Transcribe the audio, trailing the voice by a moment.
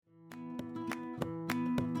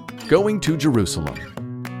Going to Jerusalem.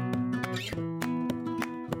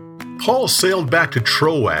 Paul sailed back to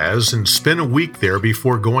Troas and spent a week there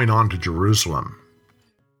before going on to Jerusalem.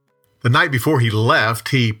 The night before he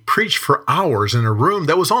left, he preached for hours in a room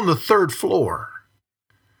that was on the 3rd floor.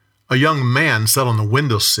 A young man sat on the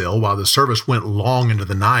windowsill while the service went long into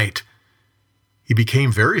the night. He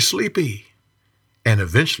became very sleepy and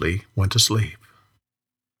eventually went to sleep.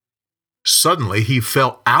 Suddenly, he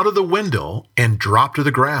fell out of the window and dropped to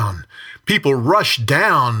the ground. People rushed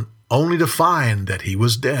down only to find that he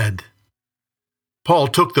was dead. Paul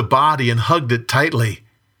took the body and hugged it tightly.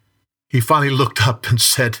 He finally looked up and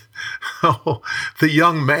said, "Oh, the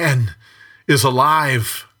young man is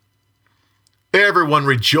alive." Everyone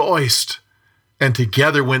rejoiced and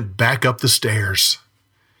together went back up the stairs.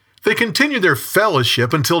 They continued their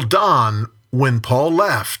fellowship until dawn, when Paul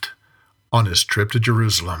left on his trip to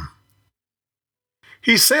Jerusalem.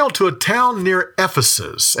 He sailed to a town near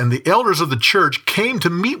Ephesus, and the elders of the church came to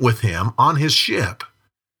meet with him on his ship.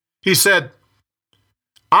 He said,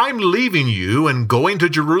 "I'm leaving you and going to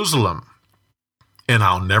Jerusalem, and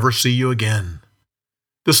I'll never see you again.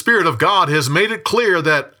 The Spirit of God has made it clear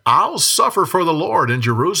that I'll suffer for the Lord in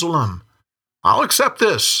Jerusalem. I'll accept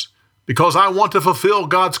this because I want to fulfill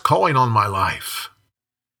God's calling on my life."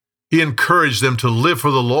 He encouraged them to live for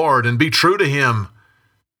the Lord and be true to Him.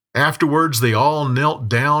 Afterwards, they all knelt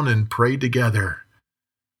down and prayed together.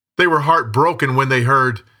 They were heartbroken when they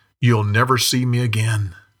heard, "You'll never see me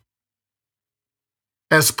again."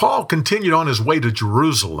 As Paul continued on his way to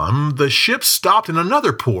Jerusalem, the ship stopped in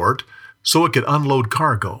another port so it could unload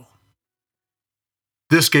cargo.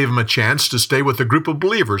 This gave him a chance to stay with a group of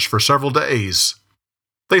believers for several days.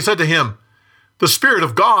 They said to him, "The Spirit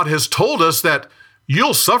of God has told us that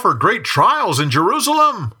you'll suffer great trials in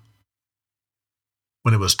Jerusalem."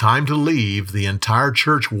 When it was time to leave, the entire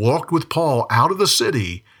church walked with Paul out of the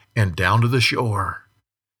city and down to the shore.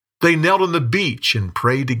 They knelt on the beach and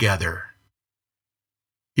prayed together.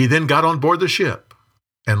 He then got on board the ship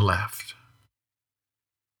and left.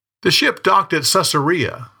 The ship docked at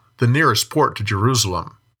Caesarea, the nearest port to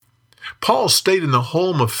Jerusalem. Paul stayed in the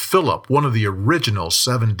home of Philip, one of the original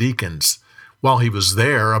 7 deacons. While he was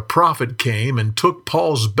there, a prophet came and took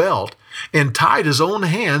Paul's belt and tied his own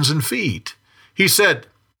hands and feet. He said,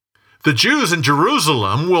 "The Jews in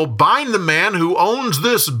Jerusalem will bind the man who owns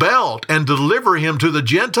this belt and deliver him to the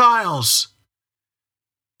Gentiles."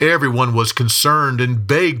 Everyone was concerned and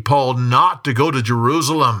begged Paul not to go to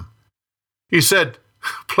Jerusalem. He said,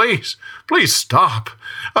 Please stop.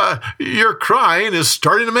 Your crying is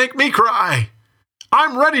starting to make me cry.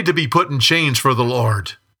 I'm ready to be put in chains for the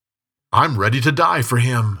Lord. I'm ready to die for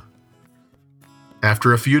Him."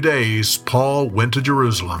 After a few days, Paul went to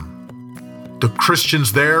Jerusalem. The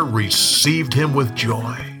Christians there received him with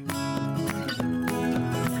joy.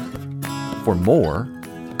 For more,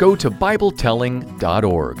 go to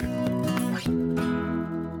BibleTelling.org.